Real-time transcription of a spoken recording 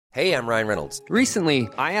Hey, I'm Ryan Reynolds. Recently,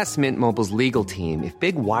 I asked Mint Mobile's legal team if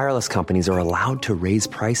big wireless companies are allowed to raise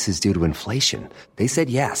prices due to inflation. They said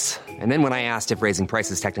yes. And then when I asked if raising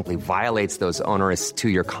prices technically violates those onerous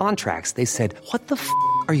two-year contracts, they said, "What the f***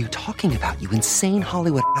 are you talking about, you insane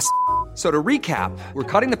Hollywood ass?" So to recap, we're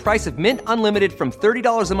cutting the price of Mint Unlimited from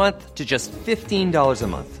 $30 a month to just $15 a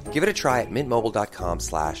month. Give it a try at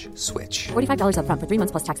mintmobile.com/switch. $45 up front for 3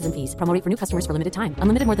 months plus taxes and fees. Promo rate for new customers for limited time.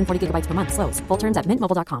 Unlimited more than 40 gigabytes per month. Slows full terms at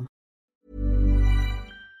mintmobile.com.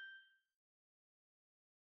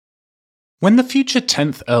 When the future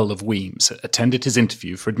 10th Earl of Wemyss attended his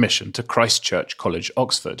interview for admission to Christ Church College,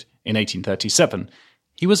 Oxford, in 1837,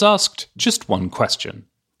 he was asked just one question.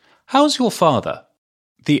 "How's your father?"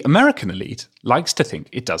 The American elite likes to think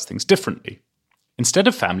it does things differently. Instead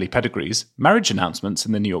of family pedigrees, marriage announcements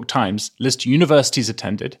in the New York Times list universities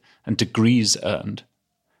attended and degrees earned.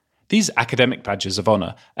 These academic badges of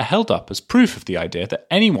honour are held up as proof of the idea that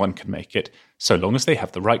anyone can make it so long as they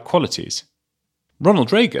have the right qualities.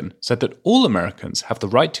 Ronald Reagan said that all Americans have the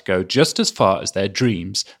right to go just as far as their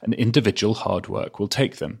dreams and individual hard work will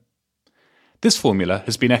take them. This formula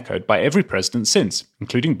has been echoed by every president since,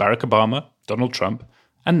 including Barack Obama, Donald Trump,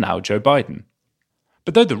 and now Joe Biden.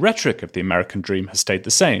 But though the rhetoric of the American dream has stayed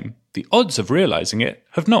the same, the odds of realising it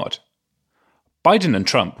have not. Biden and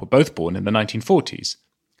Trump were both born in the 1940s.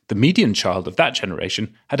 The median child of that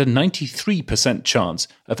generation had a 93% chance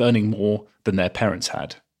of earning more than their parents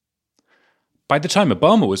had. By the time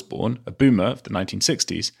Obama was born, a boomer of the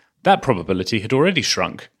 1960s, that probability had already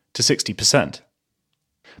shrunk to 60%.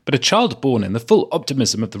 But a child born in the full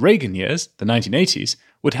optimism of the Reagan years, the 1980s,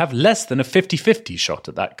 would have less than a 50-50 shot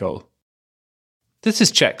at that goal. This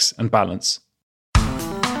is Checks and Balance.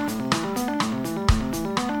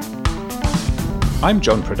 I'm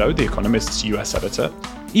John Prideaux, The Economist's US editor.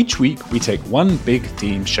 Each week we take one big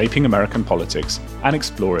theme shaping American politics and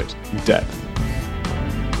explore it in depth.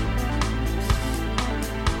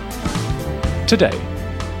 Today,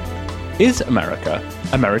 is America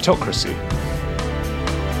a meritocracy?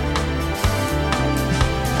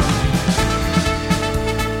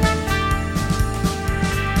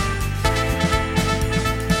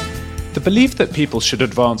 The belief that people should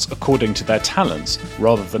advance according to their talents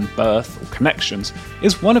rather than birth or connections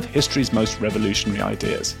is one of history's most revolutionary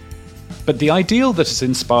ideas. But the ideal that has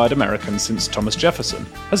inspired Americans since Thomas Jefferson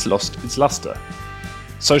has lost its luster.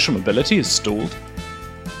 Social mobility has stalled,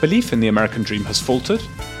 belief in the American dream has faltered,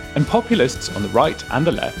 and populists on the right and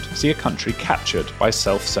the left see a country captured by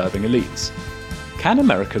self-serving elites. Can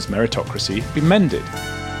America's meritocracy be mended?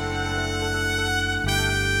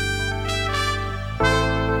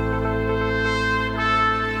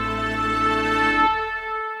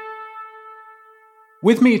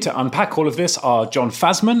 With me to unpack all of this are John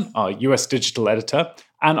Fasman, our US digital editor,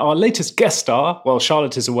 and our latest guest star, while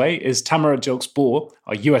Charlotte is away, is Tamara Gilkes-Bohr,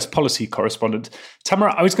 our US policy correspondent.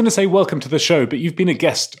 Tamara, I was going to say welcome to the show, but you've been a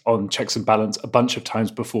guest on Checks and Balance a bunch of times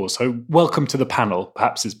before, so welcome to the panel,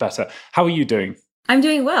 perhaps is better. How are you doing? I'm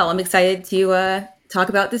doing well. I'm excited to talk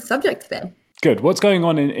about this subject today. Good. What's going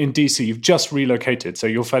on in DC? You've just relocated, so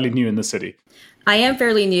you're fairly new in the city. I am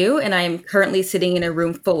fairly new, and I am currently sitting in a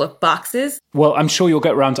room full of boxes. Well, I'm sure you'll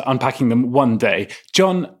get around to unpacking them one day.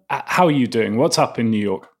 John, how are you doing? What's up in New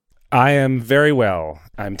York? I am very well.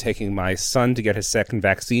 I'm taking my son to get his second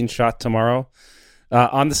vaccine shot tomorrow.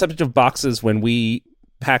 On the subject of boxes, when we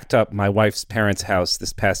packed up my wife's parents' house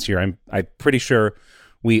this past year, I'm pretty sure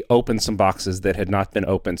we opened some boxes that had not been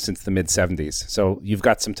opened since the mid-'70s. So you've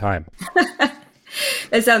got some time.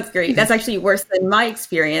 That sounds great. That's actually worse than my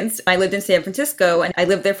experience. I lived in San Francisco, and I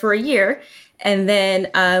lived there for a year. And then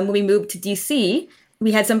when we moved to DC,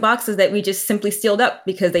 we had some boxes that we just simply sealed up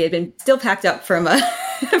because they had been still packed up from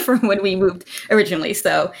from when we moved originally.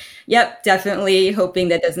 So, yep, definitely hoping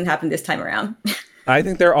that doesn't happen this time around. I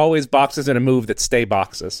think there are always boxes in a move that stay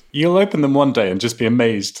boxes. You'll open them one day and just be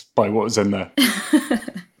amazed by what was in there.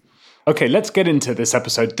 Okay, let's get into this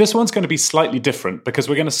episode. This one's going to be slightly different because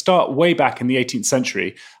we're going to start way back in the 18th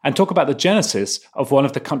century and talk about the genesis of one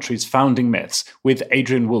of the country's founding myths with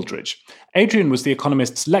Adrian Wooldridge. Adrian was The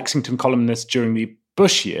Economist's Lexington columnist during the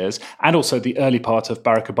Bush years and also the early part of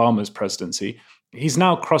Barack Obama's presidency. He's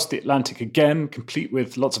now crossed the Atlantic again, complete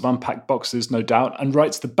with lots of unpacked boxes, no doubt, and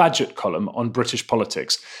writes the Badgett column on British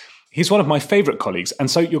politics. He's one of my favourite colleagues, and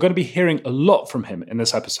so you're going to be hearing a lot from him in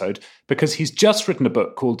this episode because he's just written a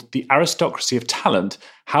book called The Aristocracy of Talent: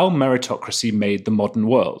 How Meritocracy Made the Modern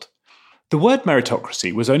World. The word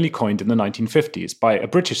meritocracy was only coined in the 1950s by a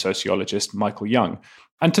British sociologist, Michael Young.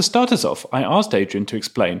 And to start us off, I asked Adrian to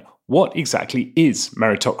explain what exactly is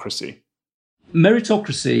meritocracy.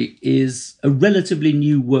 Meritocracy is a relatively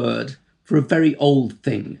new word for a very old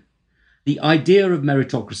thing. The idea of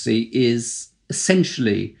meritocracy is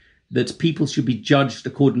essentially that people should be judged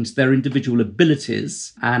according to their individual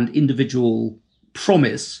abilities and individual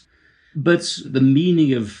promise. But the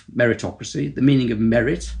meaning of meritocracy, the meaning of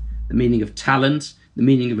merit, the meaning of talent, the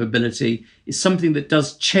meaning of ability is something that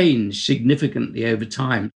does change significantly over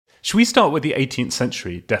time. Should we start with the 18th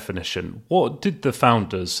century definition? What did the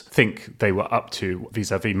founders think they were up to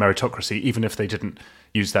vis-à-vis meritocracy, even if they didn't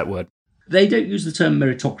use that word? They don't use the term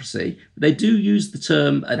meritocracy, but they do use the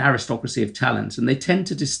term an aristocracy of talent, and they tend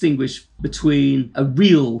to distinguish between a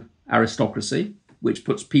real aristocracy, which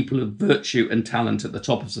puts people of virtue and talent at the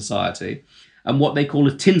top of society, and what they call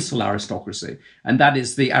a tinsel aristocracy, and that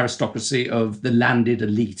is the aristocracy of the landed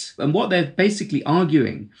elite. And what they're basically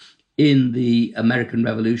arguing in the American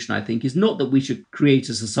Revolution, I think, is not that we should create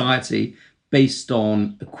a society based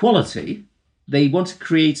on equality. They want to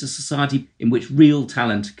create a society in which real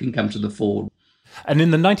talent can come to the fore. And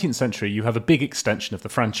in the 19th century, you have a big extension of the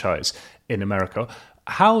franchise in America.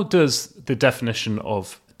 How does the definition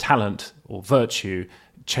of talent or virtue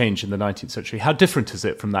change in the 19th century? How different is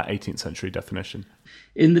it from that 18th century definition?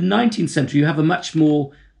 In the 19th century, you have a much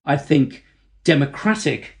more, I think,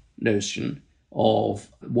 democratic notion of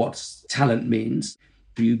what talent means.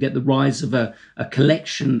 You get the rise of a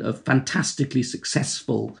collection of fantastically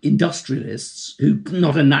successful industrialists who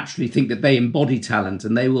not unnaturally think that they embody talent,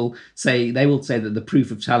 and they will say that the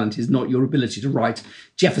proof of talent is not your ability to write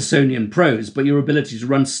Jeffersonian prose, but your ability to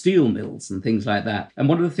run steel mills and things like that. And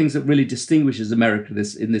one of the things that really distinguishes America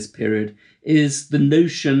in this period is the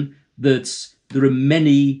notion that there are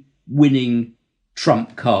many winning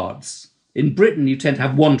trump cards. In Britain, you tend to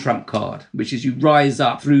have one trump card, which is you rise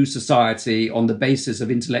up through society on the basis of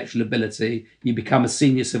intellectual ability. You become a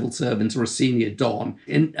senior civil servant or a senior don.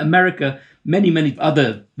 In America, many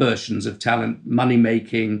other versions of talent,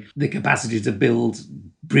 money-making, the capacity to build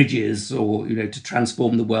bridges or, to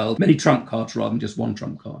transform the world, many trump cards rather than just one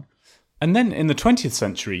trump card. And then in the 20th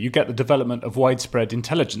century, you get the development of widespread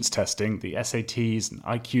intelligence testing, the SATs and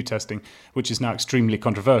IQ testing, which is now extremely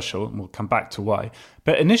controversial, and we'll come back to why.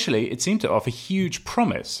 But initially, it seemed to offer huge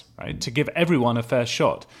promise, right, to give everyone a fair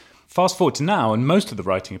shot. Fast forward to now, and most of the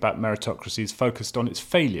writing about meritocracy is focused on its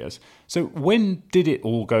failures. So when did it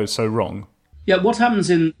all go so wrong? Yeah, what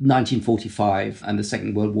happens in 1945, and the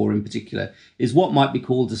Second World War in particular, is what might be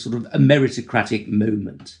called a sort of a meritocratic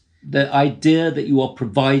moment. The idea that you are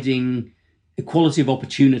providing equality of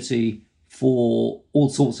opportunity for all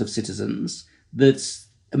sorts of citizens, that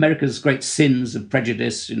America's great sins of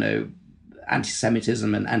prejudice,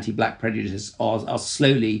 anti-Semitism and anti-black prejudice are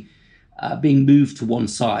slowly being moved to one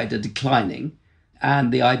side, are declining.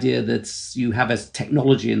 And the idea that you have a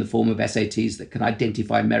technology in the form of SATs that can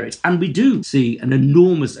identify merit. And we do see an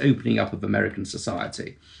enormous opening up of American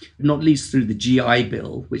society, not least through the GI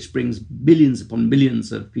Bill, which brings millions upon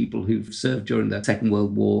millions of people who've served during the Second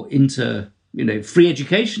World War into, free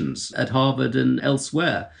educations at Harvard and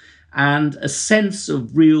elsewhere. And a sense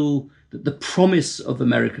of that the promise of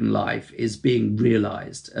American life is being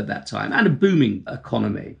realized at that time, and a booming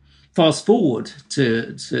economy. Fast forward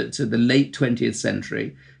to the late 20th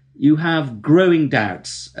century, you have growing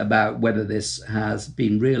doubts about whether this has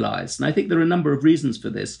been realized. And I think there are a number of reasons for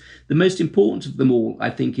this. The most important of them all, I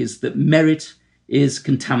think, is that merit is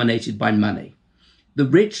contaminated by money. The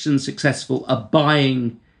rich and successful are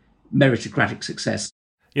buying meritocratic success.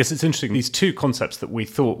 Yes, it's interesting. These two concepts that we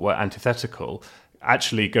thought were antithetical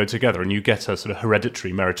actually go together, and you get a sort of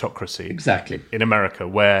hereditary meritocracy. Exactly. In America,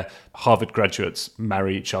 where Harvard graduates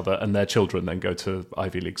marry each other and their children then go to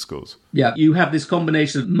Ivy League schools. Yeah, you have this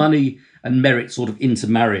combination of money and merit sort of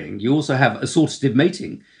intermarrying. You also have assortative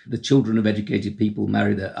mating. The children of educated people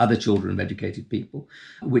marry the other children of educated people,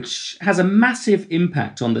 which has a massive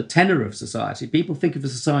impact on the tenor of society. People think of a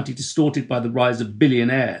society distorted by the rise of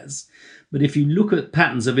billionaires. But if you look at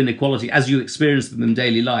patterns of inequality as you experience them in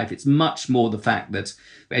daily life, it's much more the fact that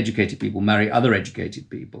educated people marry other educated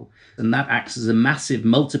people. And that acts as a massive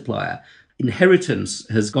multiplier. Inheritance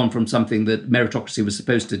has gone from something that meritocracy was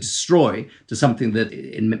supposed to destroy to something that,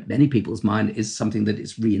 in many people's mind, is something that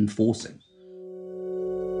it's reinforcing.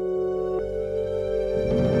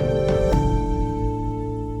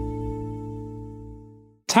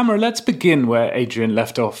 Tamara, let's begin where Adrian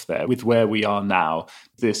left off there, with where we are now.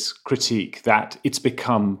 This critique that it's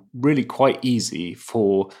become really quite easy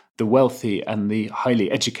for the wealthy and the highly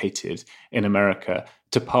educated in America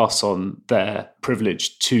to pass on their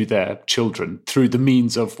privilege to their children through the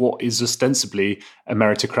means of what is ostensibly a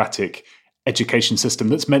meritocratic education system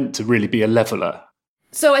that's meant to really be a leveler.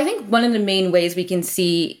 So I think one of the main ways we can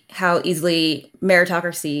see how easily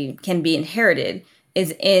meritocracy can be inherited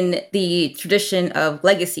is in the tradition of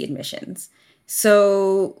legacy admissions.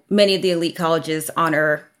 So many of the elite colleges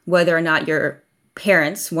honor whether or not your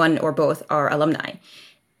parents, one or both, are alumni.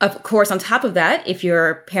 Of course, on top of that, if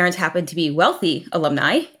your parents happen to be wealthy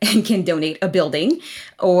alumni and can donate a building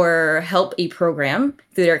or help a program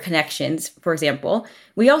through their connections, for example,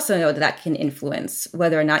 we also know that that can influence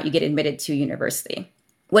whether or not you get admitted to university.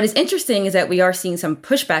 What is interesting is that we are seeing some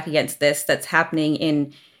pushback against this that's happening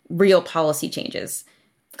in real policy changes.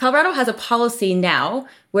 Colorado has a policy now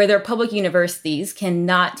where their public universities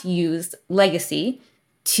cannot use legacy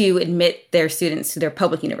to admit their students to their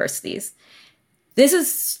public universities. This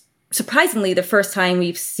is surprisingly the first time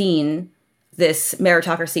we've seen this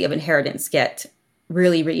meritocracy of inheritance get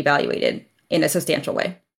really reevaluated in a substantial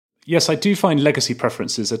way. Yes, I do find legacy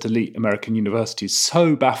preferences at elite American universities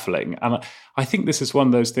so baffling. And I think this is one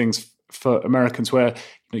of those things for Americans where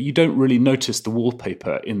you don't really notice the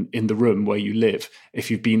wallpaper in the room where you live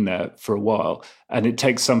if you've been there for a while. And it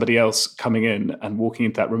takes somebody else coming in and walking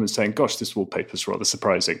into that room and saying, gosh, this wallpaper is rather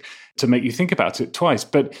surprising, to make you think about it twice.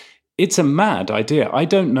 But it's a mad idea. I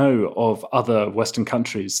don't know of other Western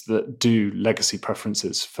countries that do legacy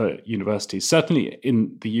preferences for universities. Certainly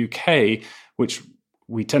in the UK, which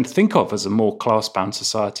we tend to think of as a more class-bound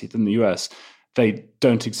society than the US, they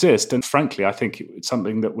don't exist. And frankly, I think it's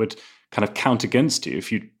something that would kind of count against you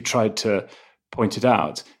if you tried to point it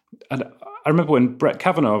out. And I remember when Brett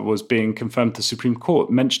Kavanaugh was being confirmed to the Supreme Court,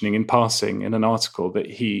 mentioning in passing in an article that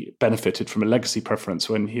he benefited from a legacy preference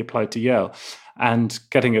when he applied to Yale, and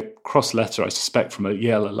getting a cross letter, I suspect, from a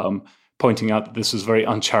Yale alum pointing out that this was a very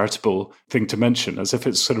uncharitable thing to mention, as if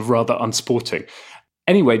it's sort of rather unsporting.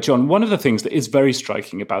 Anyway, John, one of the things that is very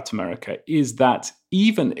striking about America is that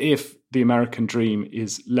even if the American dream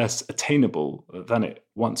is less attainable than it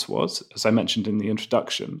once was, as I mentioned in the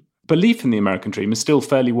introduction, belief in the American dream is still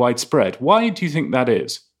fairly widespread. Why do you think that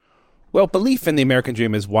is? Well, belief in the American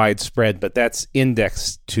dream is widespread, but that's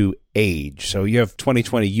indexed to age. So you have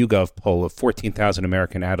 2020 YouGov poll of 14,000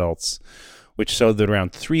 American adults, which showed that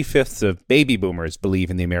around 3/5 of baby boomers believe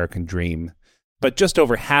in the American dream. But just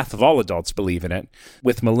over half of all adults believe in it,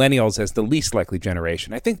 with millennials as the least likely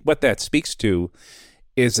generation. I think what that speaks to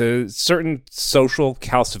is a certain social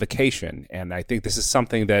calcification. And I think this is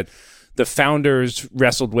something that the founders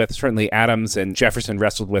wrestled with, certainly Adams and Jefferson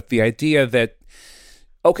wrestled with, the idea that,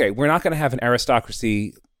 okay, we're not going to have an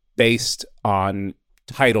aristocracy based on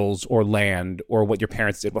titles or land or what your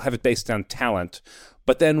parents did. We'll have it based on talent.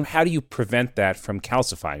 But then how do you prevent that from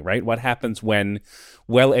calcifying, right? What happens when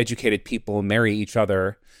well-educated people marry each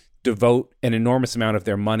other, devote an enormous amount of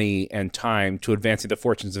their money and time to advancing the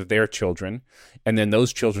fortunes of their children, and then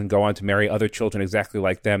those children go on to marry other children exactly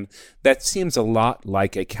like them? That seems a lot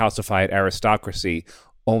like a calcified aristocracy,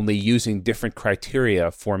 only using different criteria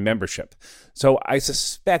for membership. So I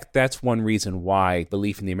suspect that's one reason why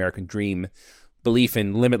belief in the American dream, belief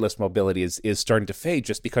in limitless mobility is starting to fade,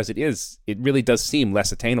 just because it really does seem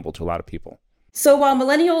less attainable to a lot of people. So while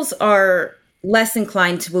millennials are less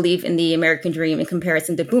inclined to believe in the American dream in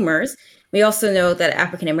comparison to boomers, we also know that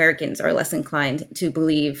African Americans are less inclined to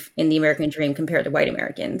believe in the American dream compared to white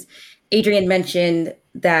Americans. Adrian mentioned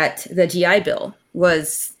that the GI Bill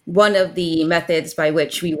was one of the methods by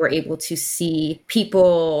which we were able to see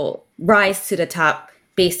people rise to the top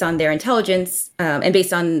based on their intelligence and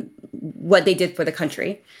based on what they did for the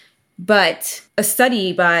country. But a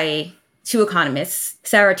study by two economists,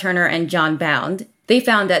 Sarah Turner and John Bound, they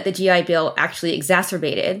found that the GI Bill actually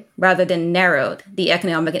exacerbated rather than narrowed the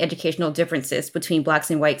economic and educational differences between blacks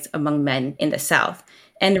and whites among men in the South.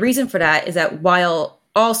 And the reason for that is that while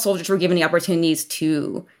all soldiers were given the opportunities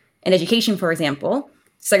to an education, for example,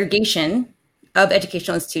 segregation of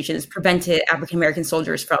educational institutions prevented African American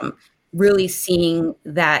soldiers from really seeing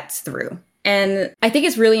that through. And I think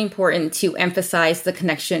it's really important to emphasize the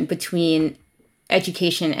connection between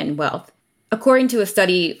education and wealth. According to a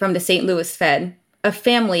study from the St. Louis Fed, a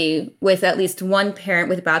family with at least one parent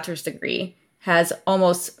with a bachelor's degree has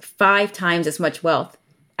almost 5 times as much wealth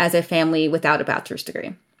as a family without a bachelor's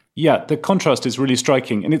degree. Yeah, the contrast is really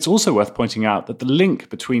striking. And it's also worth pointing out that the link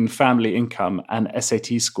between family income and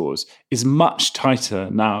SAT scores is much tighter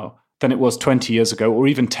now than it was 20 years ago or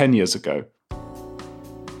even 10 years ago.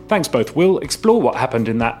 Thanks both. We'll explore what happened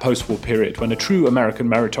in that post-war period when a true American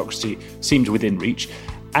meritocracy seemed within reach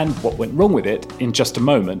and what went wrong with it in just a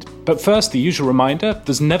moment. But first, the usual reminder,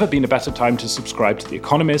 there's never been a better time to subscribe to The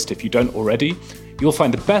Economist if you don't already. You'll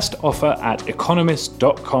find the best offer at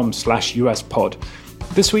economist.com/USpod.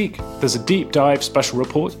 This week, there's a deep dive special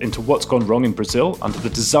report into what's gone wrong in Brazil under the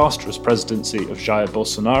disastrous presidency of Jair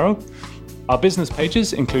Bolsonaro. Our business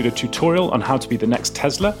pages include a tutorial on how to be the next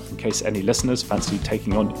Tesla, in case any listeners fancy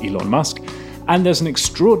taking on Elon Musk, and there's an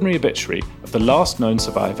extraordinary obituary of the last known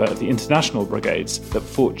survivor of the international brigades that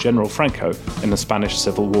fought General Franco in the Spanish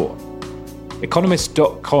Civil War.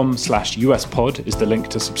 Economist.com/USpod is the link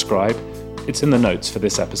to subscribe. It's in the notes for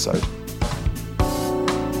this episode.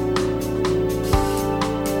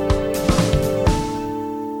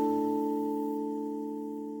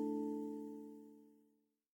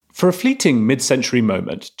 For a fleeting mid-century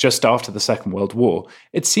moment, just after the Second World War,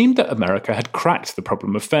 it seemed that America had cracked the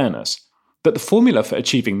problem of fairness, that the formula for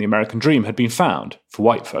achieving the American dream had been found, for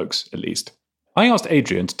white folks at least. I asked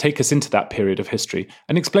Adrian to take us into that period of history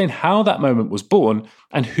and explain how that moment was born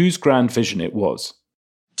and whose grand vision it was.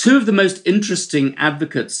 Two of the most interesting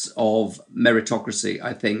advocates of meritocracy,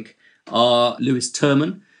 I think, are Lewis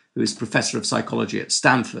Terman, who is professor of psychology at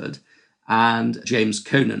Stanford, and James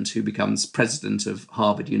Conant, who becomes president of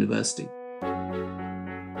Harvard University.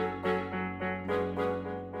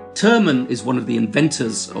 Terman is one of the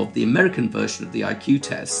inventors of the American version of the IQ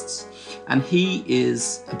tests, and he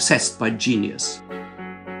is obsessed by genius.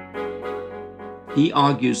 He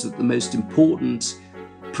argues that the most important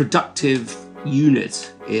productive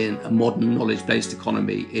unit in a modern knowledge-based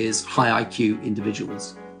economy is high IQ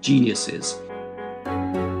individuals, geniuses.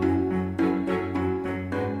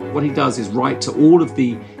 What he does is write to all of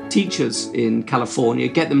the teachers in California,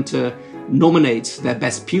 get them to nominate their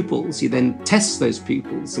best pupils. He then tests those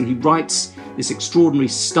pupils, and he writes this extraordinary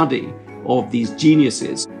study of these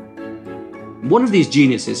geniuses. One of these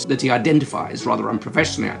geniuses that he identifies, rather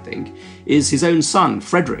unprofessionally, I think, is his own son,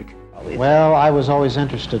 Frederick. Well, I was always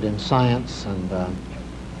interested in science and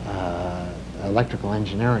electrical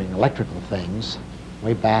engineering, electrical things,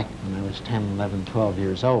 way back when I was 10, 11, 12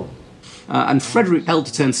 years old. And Frederick helped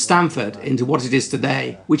to turn Stanford into what it is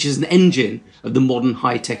today, which is an engine of the modern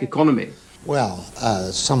high-tech economy. Well,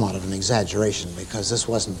 somewhat of an exaggeration, because this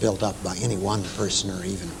wasn't built up by any one person or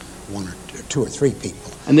even one or two or three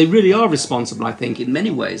people. And they really are responsible, I think, in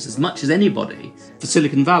many ways, as much as anybody, for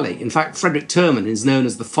Silicon Valley. In fact, Frederick Terman is known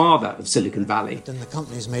as the father of Silicon Valley. And the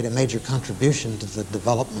companies made a major contribution to the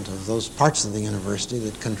development of those parts of the university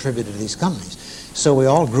that contributed to these companies. So we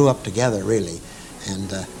all grew up together, really, and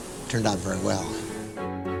turned out very well.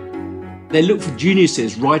 They looked for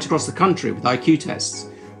geniuses right across the country with IQ tests.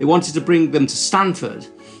 They wanted to bring them to Stanford.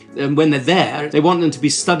 And when they're there, they want them to be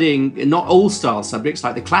studying not old-style subjects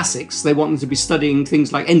like the classics. They want them to be studying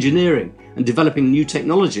things like engineering and developing new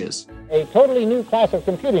technologies. A totally new class of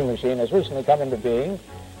computing machine has recently come into being.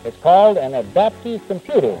 It's called an adaptive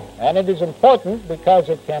computer, and it is important because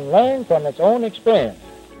it can learn from its own experience.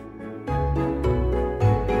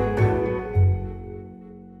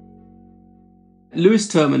 Lewis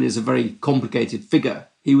Terman is a very complicated figure.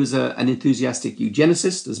 He was an enthusiastic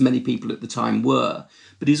eugenicist, as many people at the time were,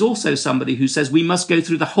 but he's also somebody who says we must go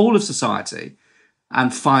through the whole of society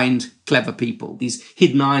and find clever people. These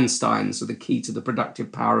hidden Einsteins are the key to the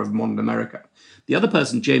productive power of modern America. The other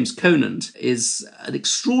person, James Conant, is an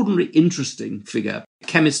extraordinarily interesting figure,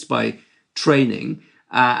 chemist by training,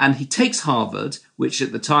 and he takes Harvard, which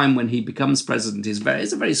at the time when he becomes president is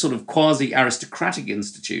a very sort of quasi-aristocratic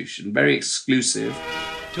institution, very exclusive.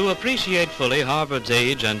 To appreciate fully Harvard's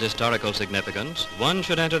age and historical significance, one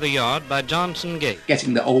should enter the yard by Johnson Gate.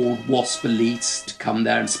 Getting the old WASP elites to come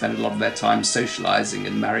there and spend a lot of their time socializing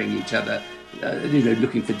and marrying each other,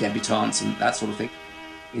 looking for debutantes and that sort of thing.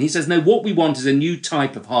 And he says, no, what we want is a new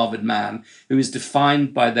type of Harvard man who is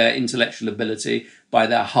defined by their intellectual ability, by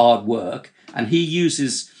their hard work. And he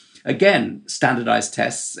uses, again, standardized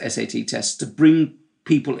tests, SAT tests, to bring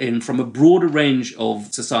people in from a broader range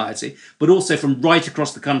of society, but also from right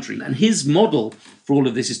across the country. And his model for all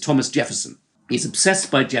of this is Thomas Jefferson. He's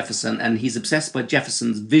obsessed by Jefferson, and he's obsessed by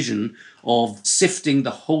Jefferson's vision of sifting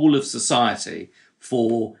the whole of society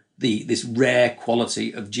for this rare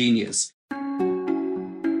quality of genius.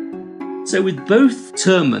 So with both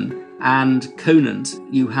Terman and Conant,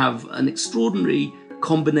 you have an extraordinary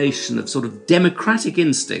combination of sort of democratic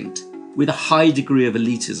instinct with a high degree of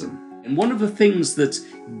elitism. And one of the things that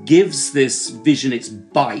gives this vision its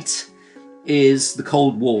bite is the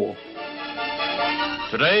Cold War.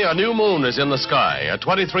 Today, a new moon is in the sky, a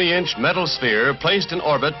 23-inch metal sphere placed in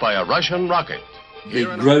orbit by a Russian rocket. The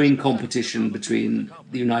growing competition between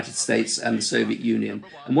the United States and the Soviet Union.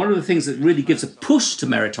 And one of the things that really gives a push to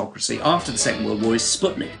meritocracy after the Second World War is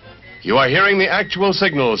Sputnik. You are hearing the actual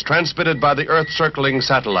signals transmitted by the Earth-circling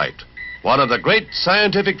satellite, one of the great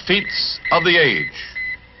scientific feats of the age.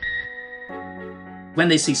 When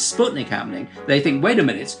they see Sputnik happening, they think, wait a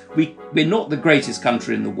minute, we're not the greatest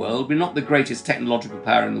country in the world. We're not the greatest technological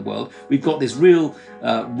power in the world. We've got this real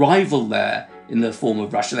rival there in the form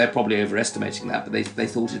of Russia. They're probably overestimating that, but they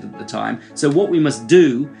thought it at the time. So what we must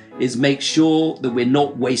do is make sure that we're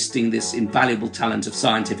not wasting this invaluable talent of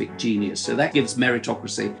scientific genius. So that gives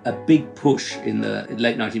meritocracy a big push in the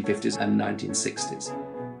late 1950s and 1960s.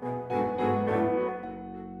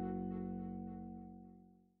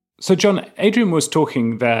 So, John, Adrian was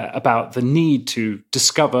talking there about the need to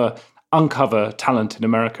uncover talent in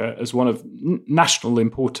America as one of national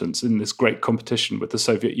importance in this great competition with the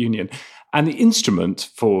Soviet Union. And the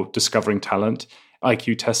instrument for discovering talent,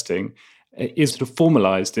 IQ testing, is sort of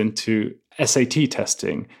formalized into SAT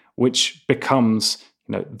testing, which becomes,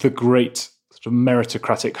 the great sort of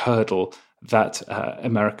meritocratic hurdle that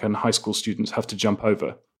American high school students have to jump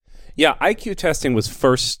over. Yeah, IQ testing was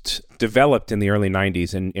first developed in the early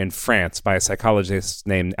 90s in France by a psychologist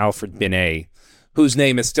named Alfred Binet, whose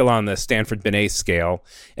name is still on the Stanford-Binet scale,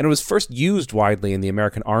 and it was first used widely in the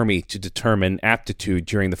American Army to determine aptitude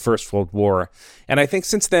during the First World War. And I think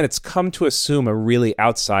since then it's come to assume a really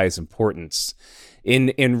outsized importance.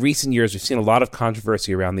 In recent years, we've seen a lot of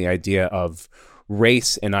controversy around the idea of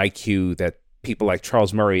race and IQ that people like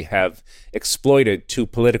Charles Murray have exploited to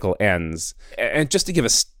political ends. And just to give a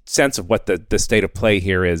sense of what the state of play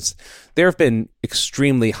here is, there have been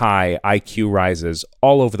extremely high IQ rises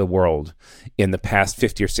all over the world in the past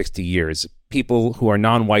 50 or 60 years. People who are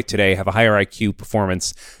non-white today have a higher IQ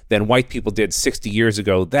performance than white people did 60 years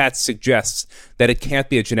ago. That suggests that it can't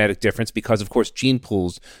be a genetic difference because, of course, gene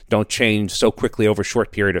pools don't change so quickly over a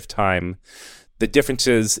short period of time. The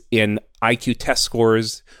differences in IQ test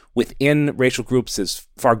scores within racial groups is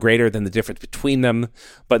far greater than the difference between them.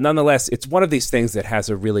 But nonetheless, it's one of these things that has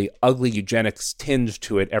a really ugly eugenics tinge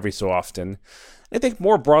to it every so often. I think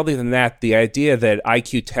more broadly than that, the idea that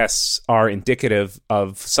IQ tests are indicative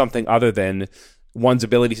of something other than one's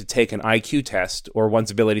ability to take an IQ test or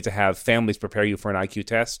one's ability to have families prepare you for an IQ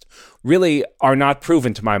test really are not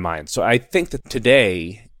proven to my mind. So I think that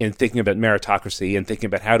today, in thinking about meritocracy and thinking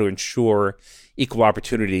about how to ensure equal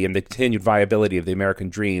opportunity and the continued viability of the American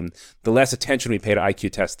dream, the less attention we pay to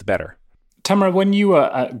IQ tests, the better. Tamara, when you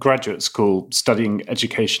were at graduate school studying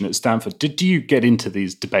education at Stanford, did you get into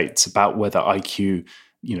these debates about whether IQ,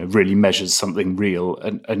 really measures something real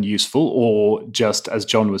and useful, or just, as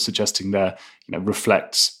John was suggesting there,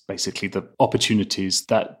 reflects basically the opportunities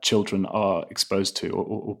that children are exposed to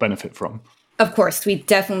or benefit from? Of course, we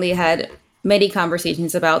definitely had many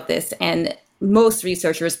conversations about this, and most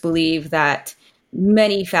researchers believe that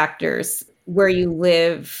many factors, where you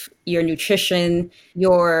live, your nutrition,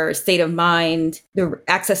 your state of mind, the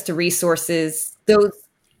access to resources, those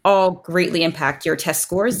all greatly impact your test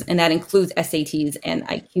scores, and that includes SATs and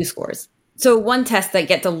IQ scores. So one test that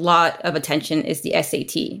gets a lot of attention is the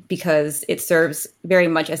SAT because it serves very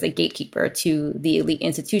much as a gatekeeper to the elite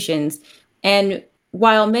institutions. And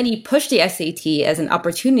while many push the SAT as an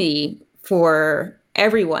opportunity for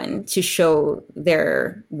everyone to show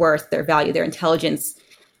their worth, their value, their intelligence,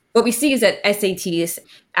 what we see is that SATs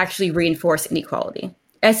actually reinforce inequality.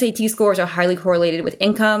 SAT scores are highly correlated with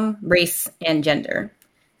income, race, and gender.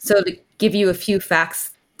 So to give you a few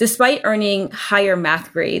facts, despite earning higher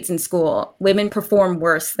math grades in school, women perform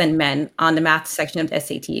worse than men on the math section of the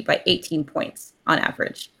SAT by 18 points on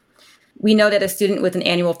average. We know that a student with an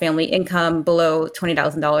annual family income below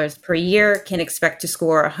 $20,000 per year can expect to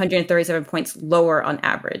score 137 points lower on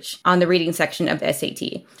average on the reading section of the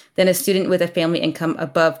SAT than a student with a family income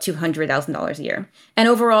above $200,000 a year. And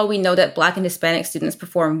overall, we know that Black and Hispanic students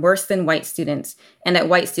perform worse than white students, and that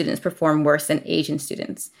white students perform worse than Asian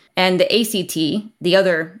students. And the ACT, the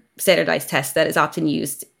other standardized test that is often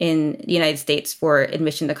used in the United States for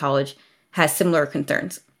admission to college, has similar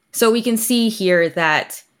concerns. So we can see here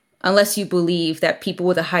that unless you believe that people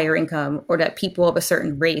with a higher income or that people of a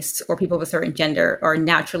certain race or people of a certain gender are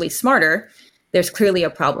naturally smarter, there's clearly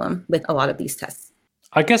a problem with a lot of these tests.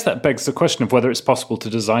 I guess that begs the question of whether it's possible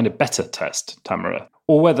to design a better test, Tamara,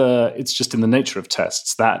 or whether it's just in the nature of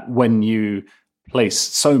tests that when you place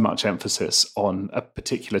so much emphasis on a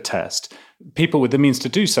particular test, people with the means to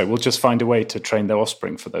do so will just find a way to train their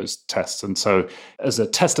offspring for those tests. And so as a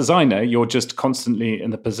test designer, you're just constantly in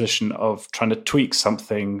the position of trying to tweak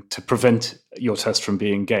something to prevent your test from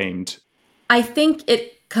being gamed. I think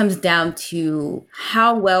it comes down to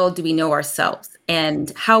how well do we know ourselves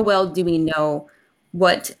and how well do we know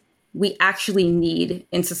what we actually need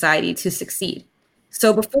in society to succeed.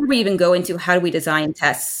 So before we even go into how do we design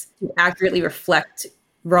tests to accurately reflect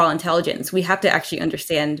raw intelligence, we have to actually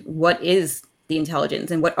understand what is the intelligence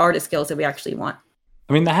and what are the skills that we actually want.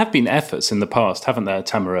 I mean, there have been efforts in the past, haven't there,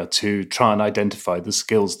 Tamara, to try and identify the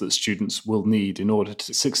skills that students will need in order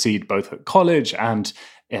to succeed both at college and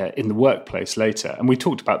in the workplace later. And we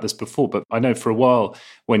talked about this before, but I know for a while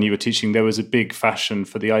when you were teaching, there was a big fashion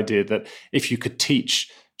for the idea that if you could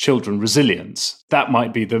teach children resilience, that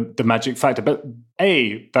might be the magic factor. But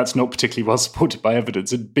A, that's not particularly well supported by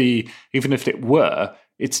evidence. And B, even if it were,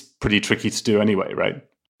 it's pretty tricky to do anyway, right?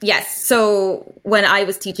 Yes. So when I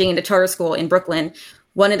was teaching in a charter school in Brooklyn,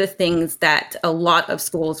 one of the things that a lot of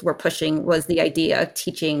schools were pushing was the idea of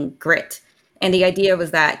teaching grit. And the idea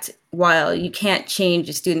was that while you can't change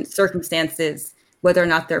a student's circumstances, whether or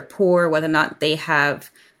not they're poor, whether or not they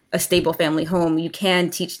have a stable family home, you can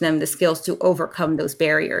teach them the skills to overcome those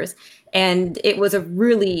barriers. And it was a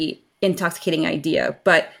really intoxicating idea,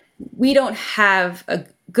 but we don't have a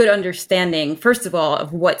good understanding, first of all,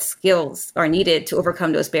 of what skills are needed to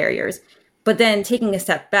overcome those barriers. But then taking a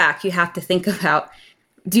step back, you have to think about,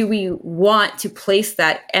 do we want to place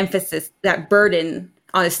that emphasis, that burden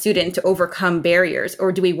on a student to overcome barriers,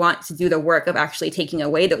 or do we want to do the work of actually taking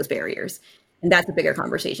away those barriers? And that's a bigger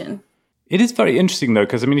conversation. It is very interesting, though,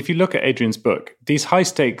 because, I mean, if you look at Adrian's book, these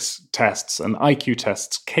high-stakes tests and IQ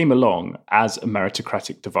tests came along as a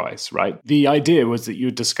meritocratic device, right? The idea was that you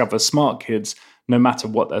would discover smart kids no matter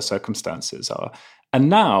what their circumstances are. And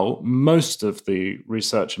now most of the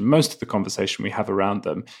research and most of the conversation we have around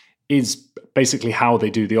them is basically how they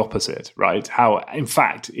do the opposite, right? How, in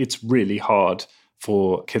fact, it's really hard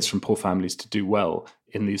for kids from poor families to do well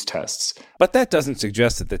in these tests. But that doesn't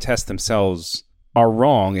suggest that the tests themselves are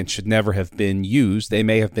wrong and should never have been used. They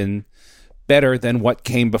may have been better than what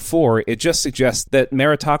came before. It just suggests that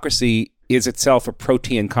meritocracy is itself a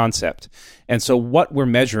protean concept. And so what we're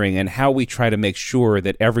measuring and how we try to make sure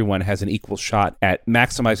that everyone has an equal shot at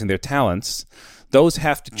maximizing their talents, those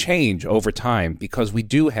have to change over time, because we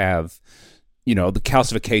do have, you know, the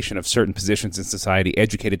calcification of certain positions in society,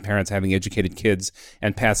 educated parents having educated kids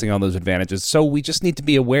and passing on those advantages. So we just need to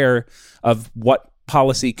be aware of what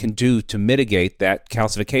policy can do to mitigate that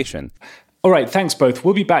calcification. All right, thanks both.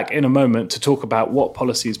 We'll be back in a moment to talk about what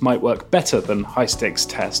policies might work better than high-stakes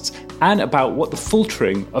tests and about what the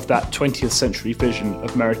faltering of that 20th century vision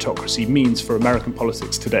of meritocracy means for American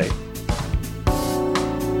politics today.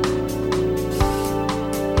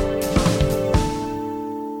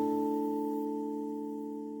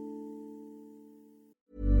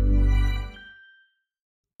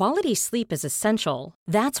 Quality sleep is essential.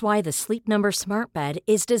 That's why the Sleep Number Smart Bed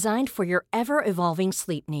is designed for your ever-evolving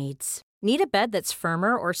sleep needs. Need a bed that's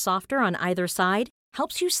firmer or softer on either side?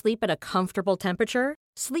 Helps you sleep at a comfortable temperature?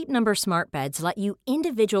 Sleep Number Smart Beds let you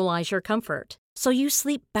individualize your comfort, so you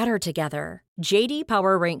sleep better together. J.D.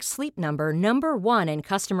 Power ranks Sleep Number number 1 in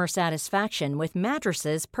customer satisfaction with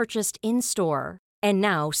mattresses purchased in-store. And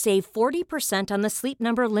now save 40% on the Sleep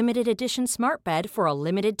Number Limited Edition Smart Bed for a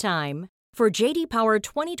limited time. For J.D. Power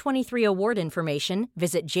 2023 award information,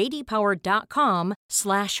 visit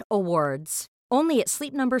jdpower.com/awards. Only at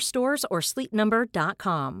Sleep Number stores or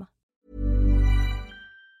sleepnumber.com.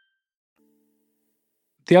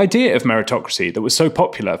 The idea of meritocracy that was so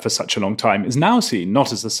popular for such a long time is now seen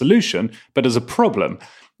not as a solution, but as a problem.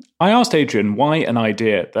 I asked Adrian why an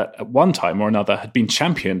idea that at one time or another had been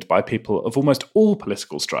championed by people of almost all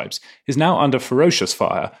political stripes is now under ferocious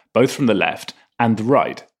fire, both from the left and the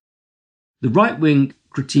right. The right-wing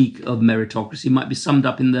critique of meritocracy might be summed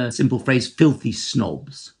up in the simple phrase, filthy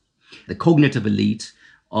snobs. The cognitive elite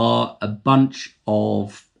are a bunch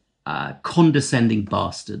of condescending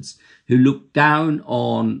bastards who look down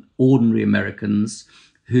on ordinary Americans,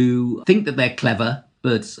 who think that they're clever,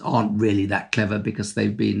 but aren't really that clever because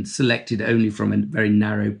they've been selected only from a very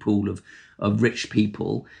narrow pool of rich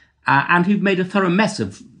people, and who've made a thorough mess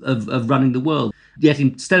of running the world. Yet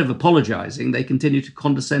instead of apologizing, they continue to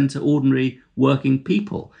condescend to ordinary working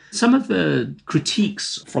people. Some of the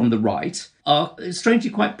critiques from the right are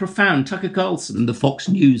strangely quite profound. Tucker Carlson, the Fox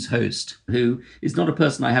News host, who is not a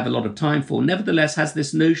person I have a lot of time for, nevertheless has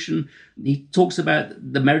this notion. He talks about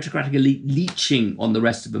the meritocratic elite leeching on the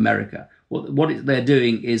rest of America. What they're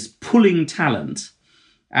doing is pulling talent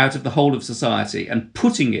out of the whole of society and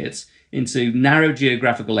putting it into narrow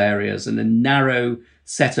geographical areas and a narrow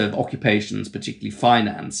set of occupations, particularly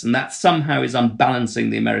finance, and that somehow is unbalancing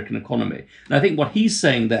the American economy. And I think what he's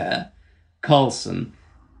saying there, Carlson,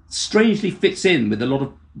 strangely fits in with a lot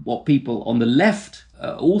of what people on the left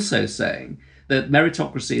are also saying, that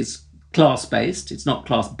meritocracy is class-based, it's not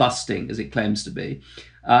class-busting as it claims to be,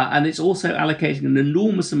 and it's also allocating an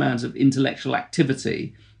enormous amount of intellectual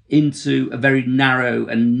activity into a very narrow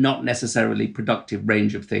and not necessarily productive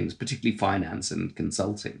range of things, particularly finance and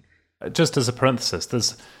consulting. Just as a parenthesis,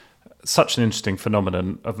 there's such an interesting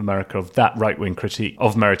phenomenon of America, of that right-wing critique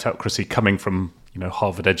of meritocracy coming from,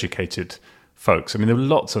 Harvard-educated folks. I mean, there were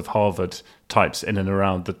lots of Harvard types in and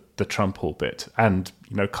around the Trump orbit. And,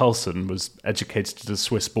 Carlson was educated at a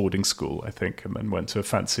Swiss boarding school, I think, and then went to a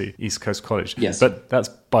fancy East Coast college. Yes. But that's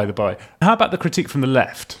by the by. How about the critique from the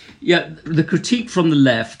left? Yeah, the critique from the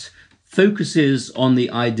left focuses on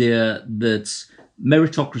the idea that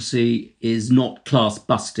meritocracy is not class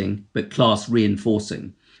busting, but class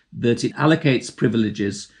reinforcing, that it allocates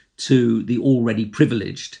privileges to the already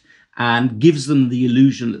privileged and gives them the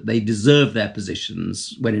illusion that they deserve their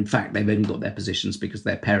positions, when in fact they've only got their positions because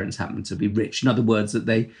their parents happen to be rich. In other words, that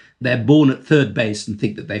they're born at third base and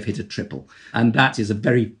think that they've hit a triple. And that is a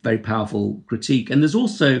very, very powerful critique. And there's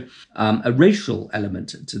also a racial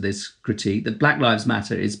element to this critique, that Black Lives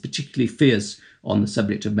Matter is particularly fierce on the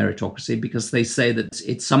subject of meritocracy, because they say that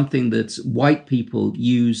it's something that white people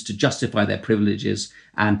use to justify their privileges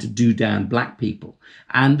and to do down black people.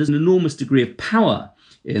 And there's an enormous degree of power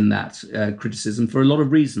in that criticism for a lot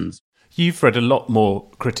of reasons. You've read a lot more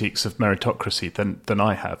critiques of meritocracy than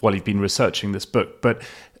I have while you've been researching this book. But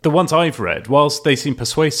the ones I've read, whilst they seem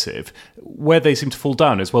persuasive, where they seem to fall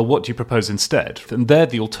down is, well, what do you propose instead? And there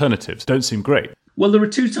the alternatives don't seem great. Well, there are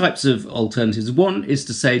two types of alternatives. One is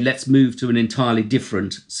to say, let's move to an entirely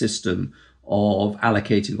different system of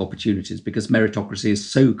allocating opportunities, because meritocracy is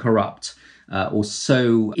so corrupt or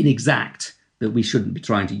so inexact that we shouldn't be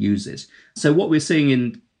trying to use it. So what we're seeing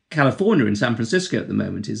in California, in San Francisco at the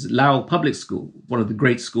moment, is Lowell Public School, one of the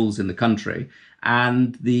great schools in the country,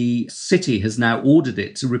 and the city has now ordered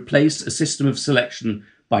it to replace a system of selection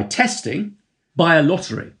by testing by a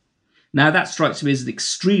lottery. Now, that strikes me as an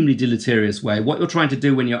extremely deleterious way. What you're trying to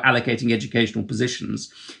do when you're allocating educational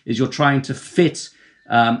positions is you're trying to fit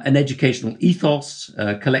an educational ethos,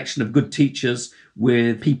 a collection of good teachers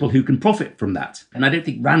with people who can profit from that. And I don't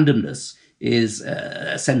think randomness is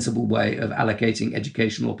a sensible way of allocating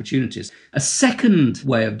educational opportunities. A second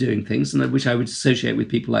way of doing things, and which I would associate with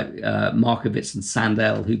people like Markovits and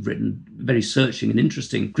Sandel, who've written very searching and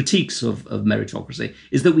interesting critiques of meritocracy,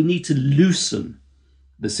 is that we need to loosen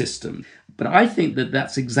the system. But I think that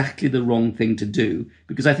that's exactly the wrong thing to do,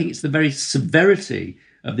 because I think it's the very severity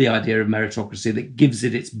of the idea of meritocracy that gives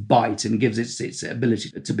it its bite and gives it its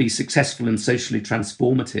ability to be successful and socially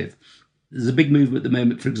transformative. There's a big movement at the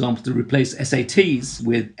moment, for example, to replace SATs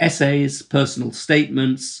with essays, personal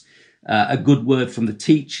statements, a good word from the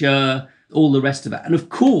teacher, all the rest of it. And of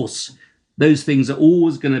course, those things are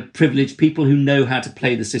always going to privilege people who know how to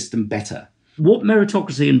play the system better. What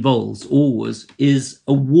meritocracy involves always is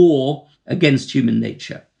a war against human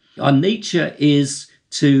nature. Our nature is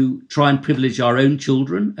to try and privilege our own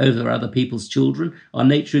children over other people's children. Our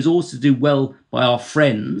nature is also to do well by our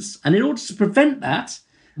friends. And in order to prevent that,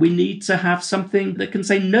 we need to have something that can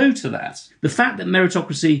say no to that. The fact that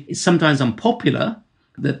meritocracy is sometimes unpopular,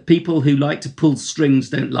 that people who like to pull strings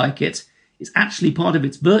don't like it, is actually part of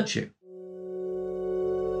its virtue.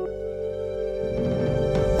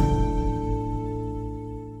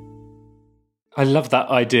 I love that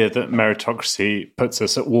idea that meritocracy puts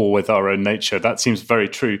us at war with our own nature. That seems very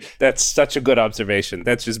true. That's such a good observation.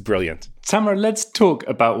 That's just brilliant. Tamara, let's talk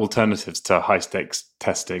about alternatives to high-stakes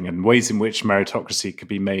testing and ways in which meritocracy could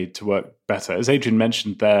be made to work better. As Adrian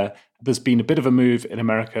mentioned there's been a bit of a move in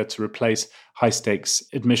America to replace high-stakes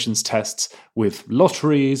admissions tests with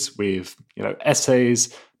lotteries, with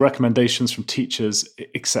essays, recommendations from teachers,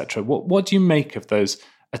 etc. What do you make of those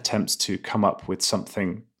attempts to come up with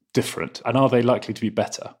something different, and are they likely to be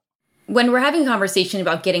better? When we're having a conversation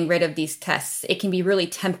about getting rid of these tests, it can be really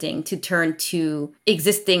tempting to turn to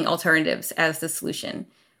existing alternatives as the solution.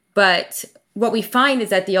 But what we find is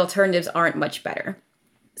that the alternatives aren't much better.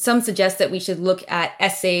 Some suggest that we should look at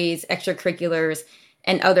essays, extracurriculars,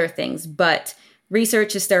 and other things, but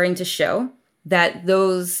research is starting to show that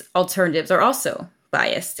those alternatives are also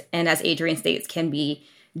biased, and as Adrian states, can be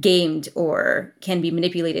gamed or can be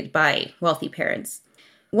manipulated by wealthy parents.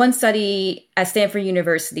 One study at Stanford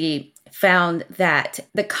University found that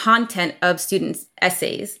the content of students'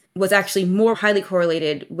 essays was actually more highly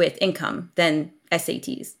correlated with income than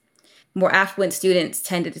SATs. More affluent students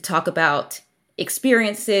tended to talk about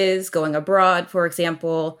experiences, going abroad, for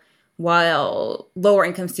example, while lower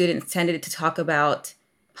income students tended to talk about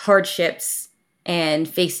hardships and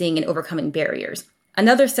facing and overcoming barriers.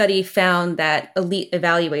 Another study found that elite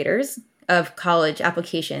evaluators of college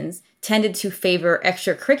applications tended to favor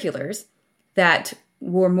extracurriculars that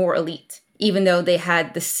were more elite, even though they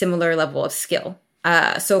had the similar level of skill.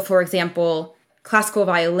 So, for example, classical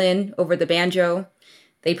violin over the banjo.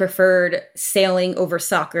 They preferred sailing over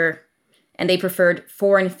soccer, and they preferred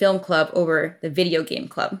foreign film club over the video game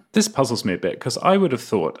club. This puzzles me a bit because I would have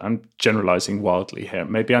thought, I'm generalizing wildly here,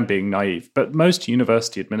 maybe I'm being naive, but most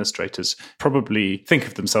university administrators probably think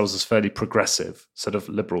of themselves as fairly progressive, sort of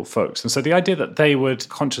liberal folks. And so the idea that they would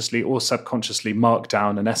consciously or subconsciously mark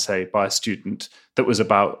down an essay by a student that was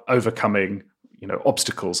about overcoming,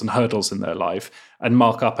 obstacles and hurdles in their life, and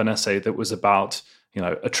mark up an essay that was about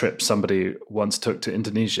a trip somebody once took to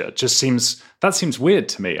Indonesia that seems weird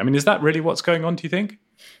to me. I mean, is that really what's going on, do you think?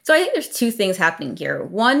 So I think there's two things happening here.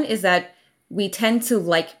 One is that we tend to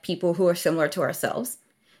like people who are similar to ourselves.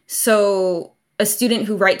 So a student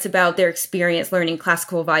who writes about their experience learning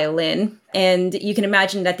classical violin, and you can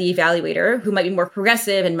imagine that the evaluator, who might be more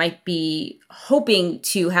progressive and might be hoping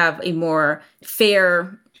to have a more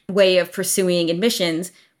fair way of pursuing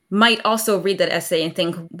admissions, might also read that essay and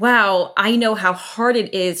think, wow, I know how hard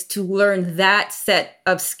it is to learn that set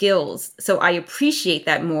of skills. So I appreciate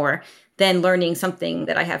that more than learning something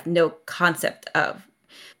that I have no concept of.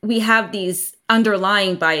 We have these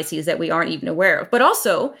underlying biases that we aren't even aware of. But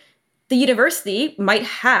also, the university might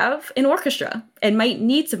have an orchestra and might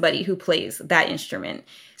need somebody who plays that instrument.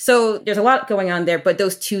 So there's a lot going on there, but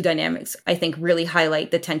those two dynamics, I think, really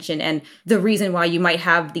highlight the tension and the reason why you might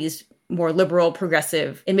have these more liberal,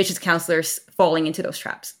 progressive admissions counselors falling into those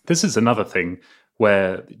traps. This is another thing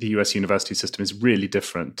where the US university system is really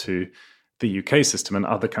different to the UK system and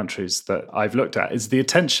other countries that I've looked at, is the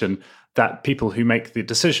attention that people who make the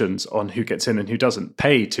decisions on who gets in and who doesn't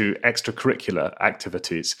pay to extracurricular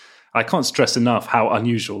activities. I can't stress enough how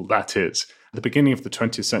unusual that is. At the beginning of the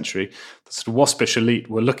 20th century, the sort of waspish elite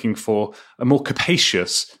were looking for a more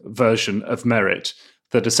capacious version of merit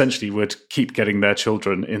that essentially would keep getting their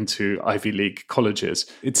children into Ivy League colleges.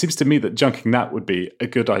 It seems to me that junking that would be a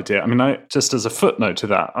good idea. I mean, just as a footnote to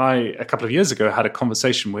that, a couple of years ago, had a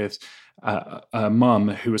conversation with a mum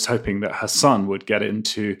who was hoping that her son would get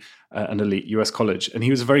into an elite US college, and he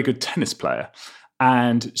was a very good tennis player.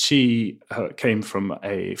 And she came from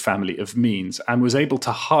a family of means and was able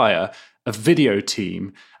to hire a video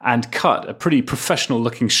team and cut a pretty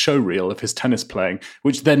professional-looking showreel of his tennis playing,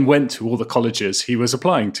 which then went to all the colleges he was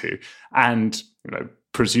applying to. And,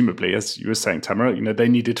 presumably, as you were saying, Tamara, they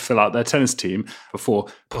needed to fill out their tennis team before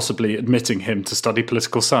possibly admitting him to study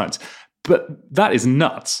political science. But that is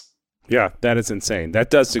nuts. Yeah, that is insane.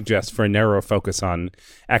 That does suggest for a narrow focus on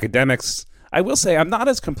academics. I will say I'm not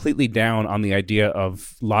as completely down on the idea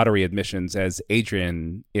of lottery admissions as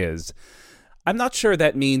Adrian is. I'm not sure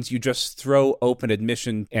that means you just throw open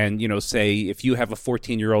admission and, say if you have a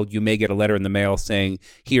 14-year-old, you may get a letter in the mail saying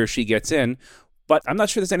he or she gets in. But I'm not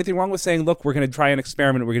sure there's anything wrong with saying, look, we're going to try an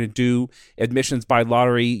experiment. We're going to do admissions by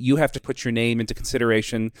lottery. You have to put your name into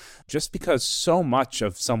consideration, just because so much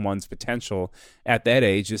of someone's potential at that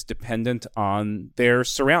age is dependent on their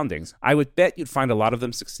surroundings. I would bet you'd find a lot of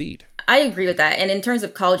them succeed. I agree with that. And in terms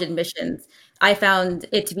of college admissions, I found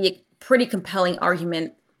it to be a pretty compelling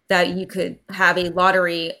argument that you could have a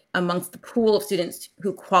lottery amongst the pool of students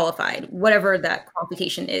who qualified, whatever that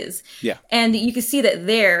qualification is. Yeah. And you can see that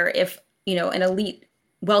there, if, an elite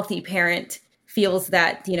wealthy parent feels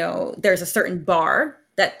that, there's a certain bar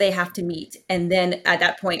that they have to meet, and then at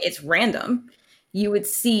that point it's random, you would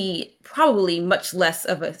see probably much less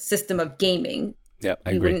of a system of gaming. Yeah,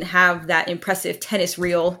 I agree. You wouldn't have that impressive tennis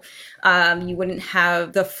reel. You wouldn't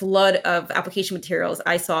have the flood of application materials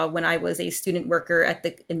I saw when I was a student worker at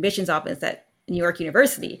the admissions office at New York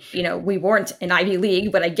University. We weren't an Ivy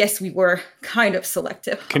League, but I guess we were kind of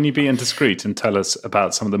selective. Can you be indiscreet and tell us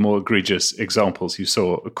about some of the more egregious examples you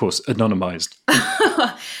saw, of course, anonymized?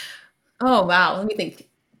 Oh, wow. Let me think.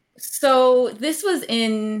 So this was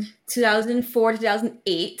in 2004,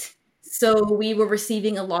 2008. So we were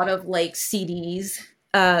receiving a lot of CDs,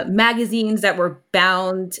 magazines that were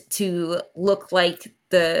bound to look like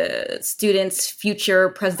the student's future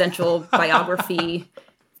presidential biography,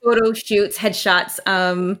 photo shoots, headshots.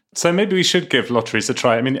 So maybe we should give lotteries a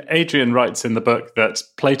try. I mean, Adrian writes in the book that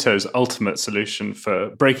Plato's ultimate solution for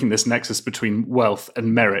breaking this nexus between wealth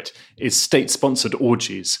and merit is state-sponsored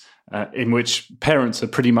orgies, in which parents are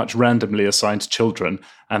pretty much randomly assigned children,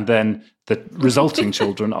 and then the resulting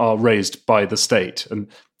children are raised by the state. And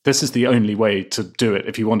this is the only way to do it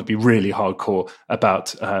if you want to be really hardcore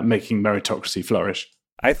about making meritocracy flourish.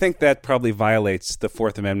 I think that probably violates the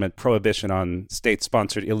Fourth Amendment prohibition on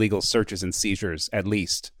state-sponsored illegal searches and seizures, at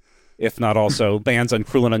least, if not also bans on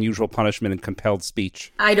cruel and unusual punishment and compelled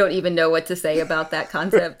speech. I don't even know what to say about that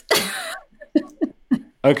concept.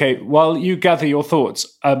 Okay, while you gather your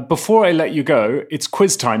thoughts, before I let you go, it's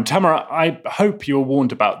quiz time. Tamara, I hope you're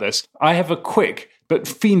warned about this. I have a quick but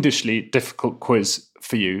fiendishly difficult quiz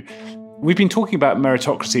for you. We've been talking about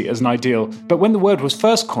meritocracy as an ideal, but when the word was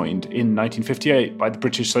first coined in 1958 by the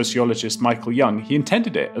British sociologist Michael Young, he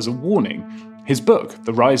intended it as a warning. His book,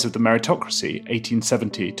 The Rise of the Meritocracy,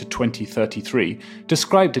 1870 to 2033,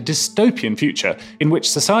 described a dystopian future in which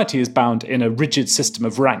society is bound in a rigid system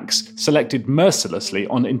of ranks, selected mercilessly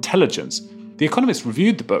on intelligence. The Economist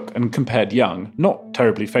reviewed the book and compared Young, not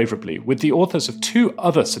terribly favourably, with the authors of two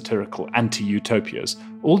other satirical anti-utopias,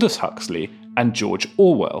 Aldous Huxley and George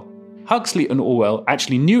Orwell. Huxley and Orwell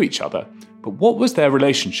actually knew each other, but what was their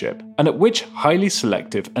relationship, and at which highly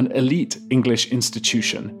selective and elite English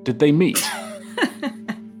institution did they meet?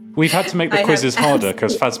 We've had to make the quizzes harder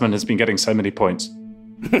because Fazman has been getting so many points.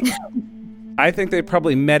 I think they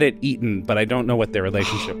probably met at Eton, but I don't know what their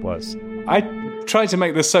relationship was. I tried to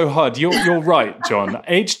make this so hard. You're right, John.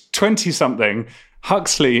 Aged 20-something,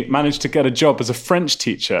 Huxley managed to get a job as a French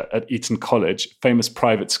teacher at Eton College, famous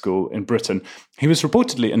private school in Britain. He was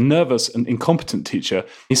reportedly a nervous and incompetent teacher.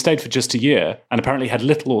 He stayed for just a year and apparently had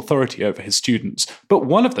little authority over his students. But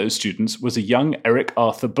one of those students was a young Eric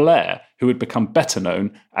Arthur Blair, who would become better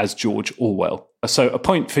known as George Orwell. So a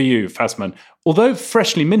point for you, Fazman. Although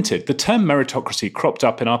freshly minted, the term meritocracy cropped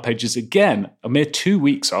up in our pages again a mere 2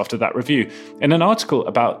 weeks after that review, in an article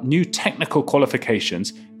about new technical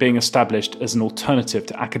qualifications being established as an alternative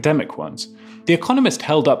to academic ones. The Economist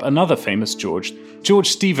held up another famous George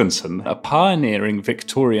Stephenson, a pioneering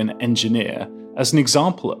Victorian engineer, as an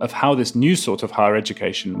example of how this new sort of higher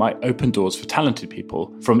education might open doors for talented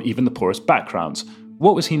people from even the poorest backgrounds.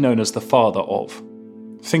 What was he known as the father of?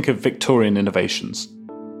 Think of Victorian innovations.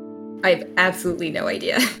 I have absolutely no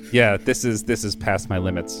idea. Yeah, this is past my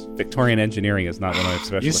limits. Victorian engineering is not one of my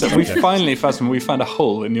specialties. We finally, Fazman, we found a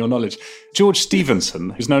hole in your knowledge. George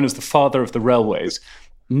Stephenson, who's known as the father of the railways,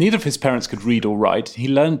 neither of his parents could read or write. He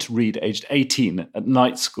learned to read aged 18 at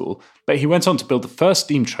night school, but he went on to build the first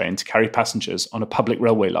steam train to carry passengers on a public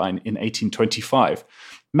railway line in 1825.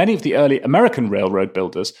 Many of the early American railroad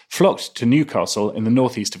builders flocked to Newcastle in the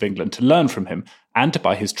northeast of England to learn from him and to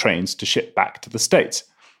buy his trains to ship back to the States.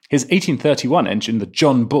 His 1831 engine, the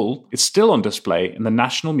John Bull, is still on display in the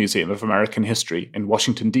National Museum of American History in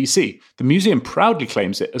Washington, D.C. The museum proudly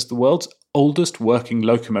claims it as the world's oldest working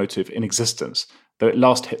locomotive in existence, though it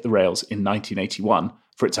last hit the rails in 1981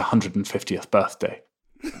 for its 150th birthday.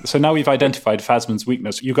 So now we've identified Fazman's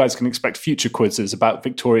weakness, you guys can expect future quizzes about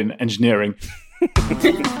Victorian engineering.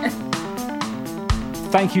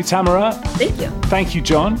 Thank you, Tamara. Thank you. Thank you,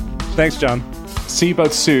 John. Thanks, John. See you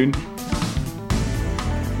both soon.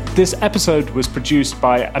 This episode was produced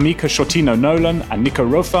by Amika Shortino-Nolan and Nico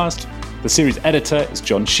Rofast. The series editor is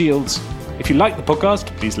John Shields. If you like the podcast,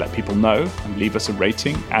 please let people know and leave us a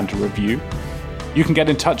rating and a review. You can get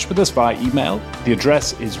in touch with us via email. The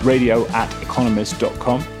address is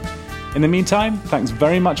radio@economist.com. In the meantime, thanks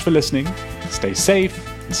very much for listening. Stay safe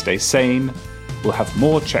and stay sane. We'll have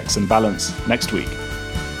more Checks and Balance next week.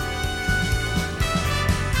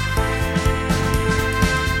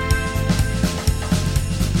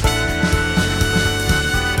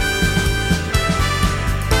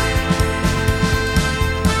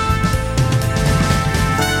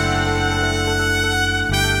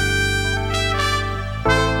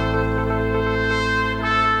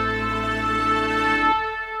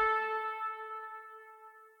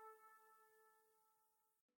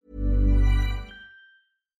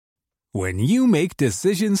 When you make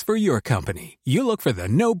decisions for your company, you look for the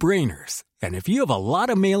no-brainers. And if you have a lot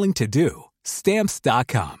of mailing to do,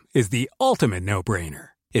 Stamps.com is the ultimate no-brainer.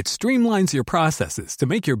 It streamlines your processes to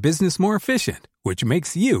make your business more efficient, which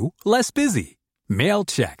makes you less busy. Mail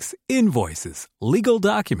checks, invoices, legal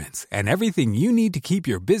documents, and everything you need to keep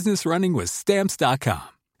your business running with Stamps.com.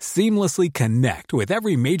 Seamlessly connect with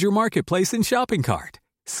every major marketplace and shopping cart.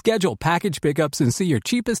 Schedule package pickups and see your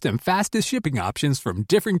cheapest and fastest shipping options from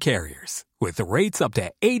different carriers, with rates up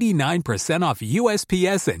to 89% off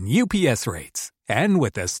USPS and UPS rates. And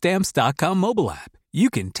with the Stamps.com mobile app,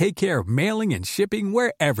 you can take care of mailing and shipping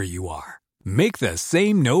wherever you are. Make the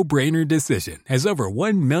same no-brainer decision as over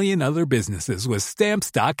 1 million other businesses with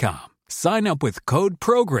Stamps.com. Sign up with code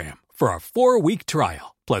PROGRAM for a 4-week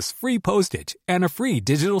trial, plus free postage and a free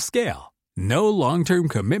digital scale. No long-term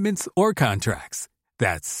commitments or contracts.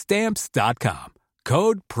 That's Stamps.com.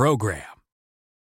 Code PROGRAM.